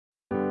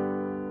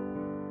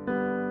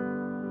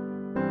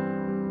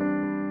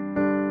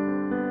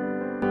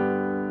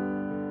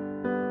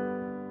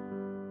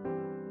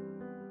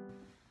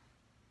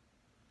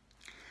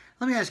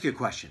Let me ask you a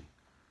question.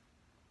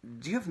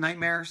 Do you have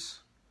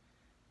nightmares?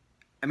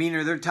 I mean,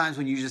 are there times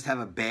when you just have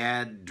a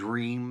bad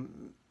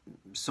dream,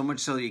 so much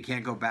so that you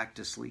can't go back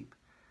to sleep?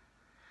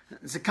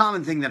 It's a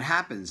common thing that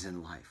happens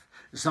in life.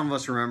 Some of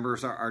us remember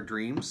our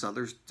dreams,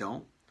 others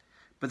don't.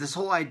 But this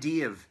whole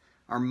idea of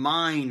our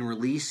mind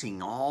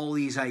releasing all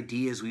these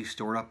ideas we've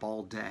stored up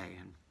all day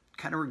and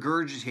kind of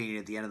regurgitating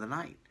at the end of the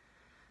night.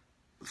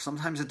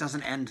 Sometimes it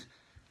doesn't end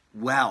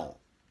well.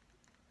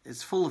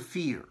 It's full of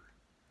fear.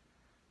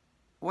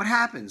 What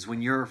happens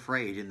when you're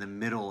afraid in the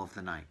middle of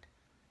the night?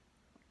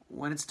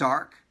 When it's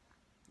dark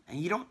and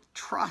you don't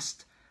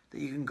trust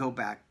that you can go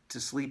back to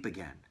sleep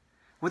again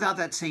without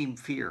that same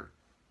fear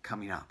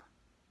coming up.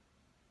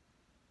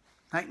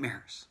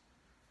 Nightmares.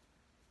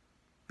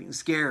 Being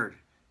scared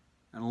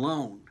and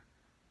alone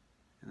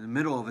in the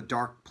middle of a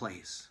dark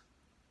place.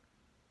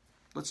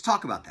 Let's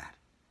talk about that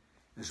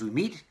as we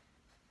meet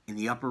in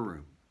the upper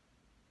room.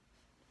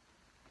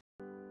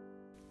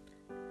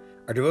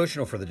 Our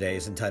devotional for the day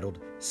is entitled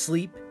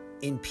Sleep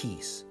in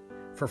Peace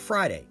for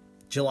Friday,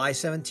 July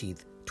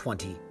 17th,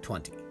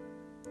 2020.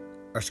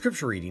 Our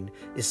scripture reading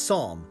is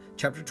Psalm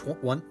chapter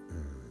 1.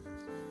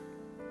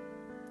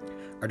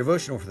 Our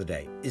devotional for the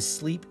day is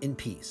Sleep in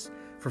Peace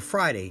for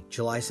Friday,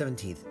 July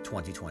 17th,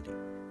 2020.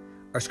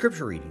 Our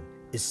scripture reading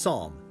is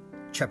Psalm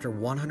chapter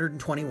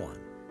 121,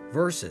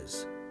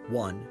 verses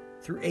 1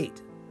 through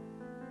 8.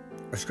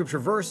 Our scripture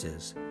verse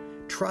is,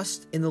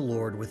 trust in the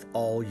Lord with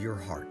all your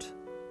heart.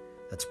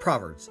 That's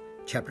Proverbs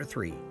chapter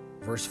 3,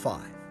 verse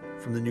 5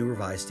 from the New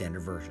Revised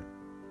Standard Version.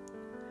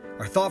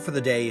 Our thought for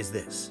the day is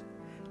this: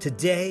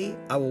 today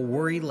I will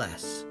worry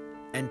less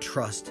and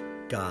trust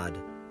God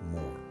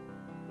more.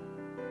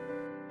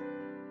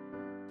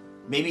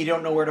 Maybe you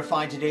don't know where to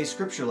find today's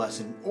scripture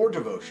lesson or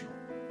devotional.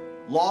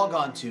 Log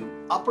on to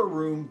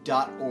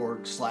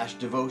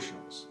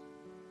upperroom.org/devotionals.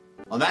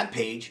 On that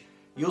page,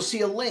 you'll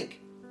see a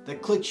link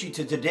that clicks you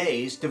to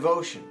today's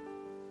devotion.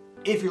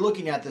 If you're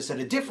looking at this at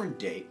a different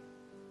date,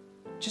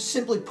 just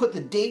simply put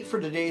the date for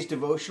today's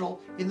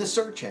devotional in the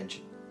search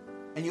engine,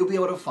 and you'll be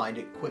able to find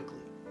it quickly.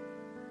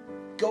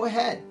 Go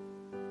ahead,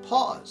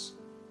 pause.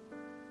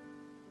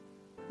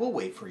 We'll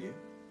wait for you.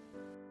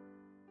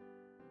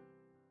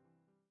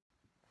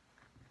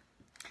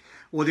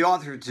 Well, the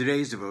author of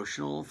today's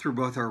devotional, through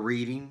both our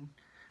reading,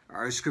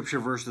 our scripture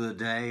verse of the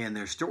day, and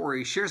their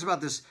story, shares about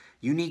this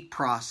unique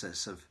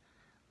process of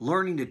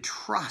learning to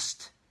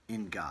trust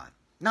in God.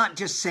 Not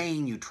just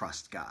saying you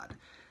trust God,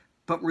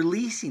 but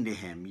releasing to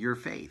Him your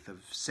faith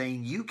of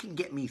saying, you can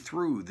get me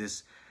through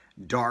this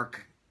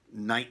dark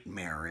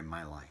nightmare in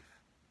my life.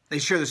 They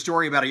share the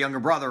story about a younger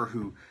brother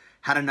who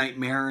had a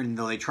nightmare, and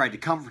though they tried to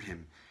comfort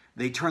him,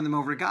 they turned them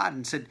over to God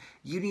and said,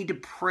 you need to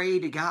pray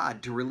to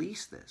God to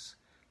release this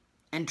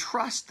and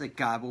trust that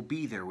God will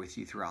be there with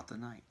you throughout the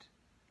night.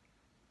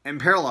 In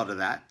parallel to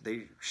that,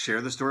 they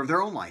share the story of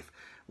their own life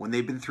when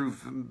they've been through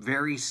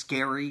very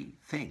scary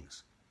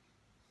things,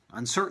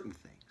 uncertain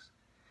things,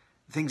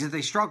 things that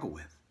they struggle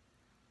with,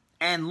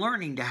 and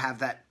learning to have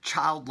that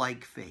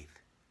childlike faith.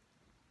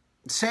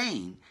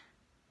 Saying,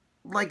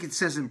 like it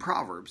says in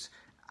Proverbs,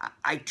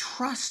 I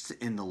trust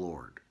in the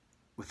Lord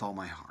with all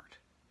my heart.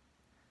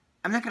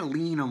 I'm not going to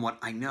lean on what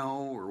I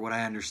know or what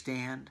I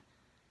understand.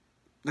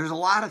 There's a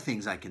lot of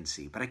things I can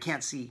see, but I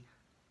can't see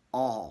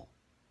all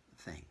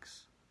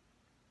things.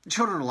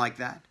 Children are like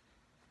that.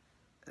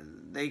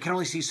 They can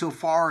only see so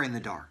far in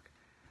the dark.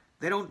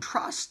 They don't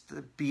trust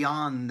that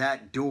beyond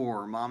that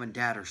door, mom and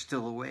dad are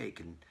still awake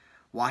and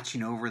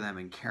watching over them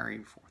and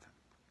caring for them.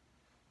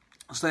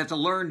 So they have to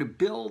learn to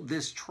build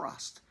this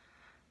trust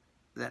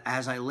that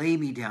as I lay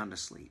me down to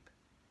sleep,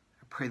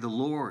 I pray the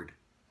Lord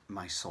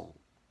my soul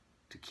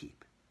to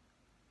keep.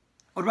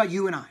 What about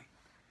you and I?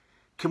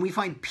 Can we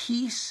find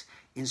peace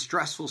in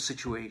stressful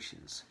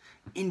situations,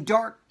 in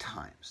dark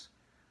times,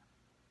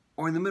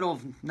 or in the middle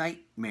of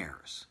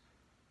nightmares,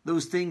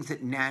 those things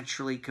that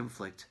naturally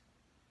conflict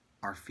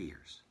our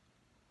fears?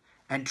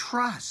 And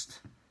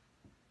trust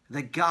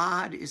that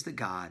God is the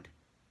God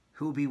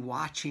who will be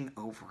watching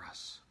over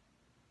us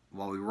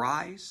while we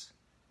rise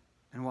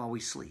and while we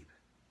sleep.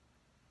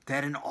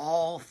 That in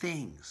all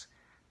things,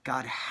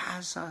 God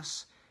has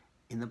us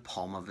in the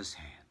palm of His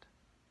hand.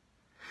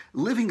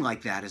 Living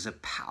like that is a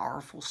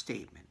powerful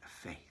statement of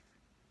faith.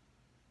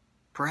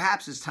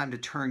 Perhaps it's time to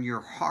turn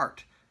your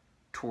heart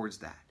towards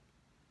that.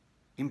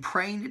 In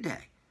praying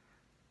today,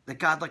 that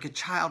God, like a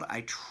child,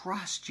 I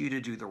trust you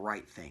to do the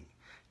right thing,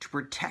 to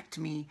protect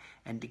me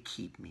and to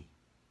keep me,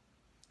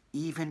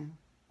 even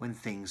when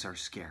things are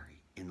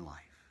scary in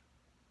life.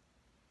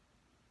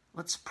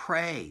 Let's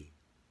pray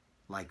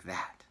like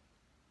that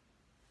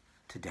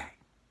today.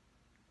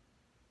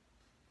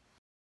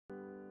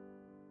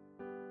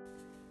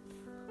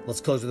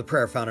 Let's close with a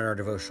prayer found in our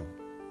devotional.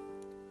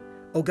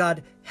 Oh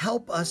God,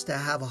 help us to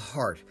have a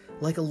heart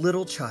like a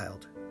little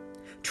child,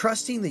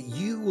 trusting that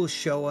you will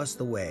show us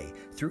the way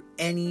through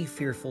any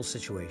fearful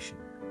situation.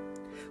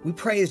 We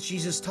pray as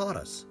Jesus taught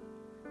us.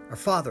 Our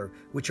Father,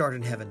 which art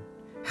in heaven,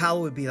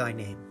 hallowed be thy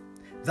name.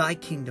 Thy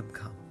kingdom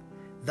come.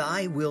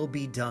 Thy will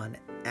be done,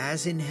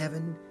 as in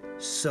heaven,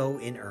 so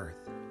in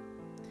earth.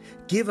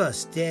 Give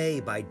us day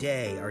by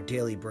day our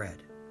daily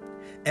bread,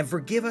 and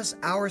forgive us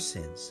our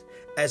sins,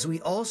 as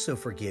we also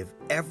forgive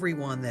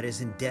everyone that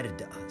is indebted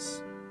to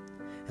us.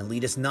 And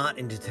lead us not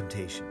into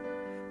temptation,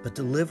 but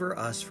deliver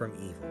us from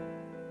evil.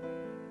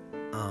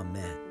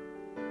 Amen.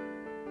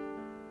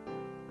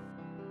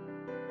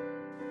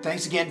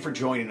 Thanks again for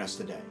joining us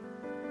today.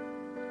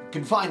 You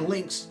can find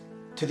links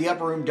to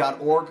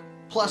theupperroom.org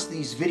plus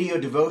these video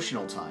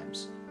devotional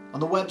times on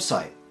the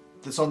website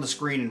that's on the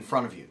screen in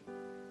front of you.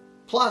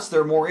 Plus,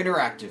 there are more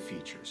interactive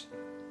features,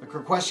 like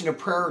requesting a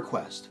prayer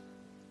request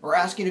or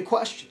asking a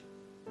question.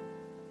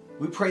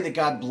 We pray that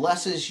God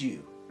blesses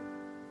you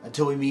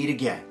until we meet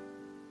again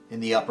in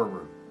the upper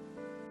room.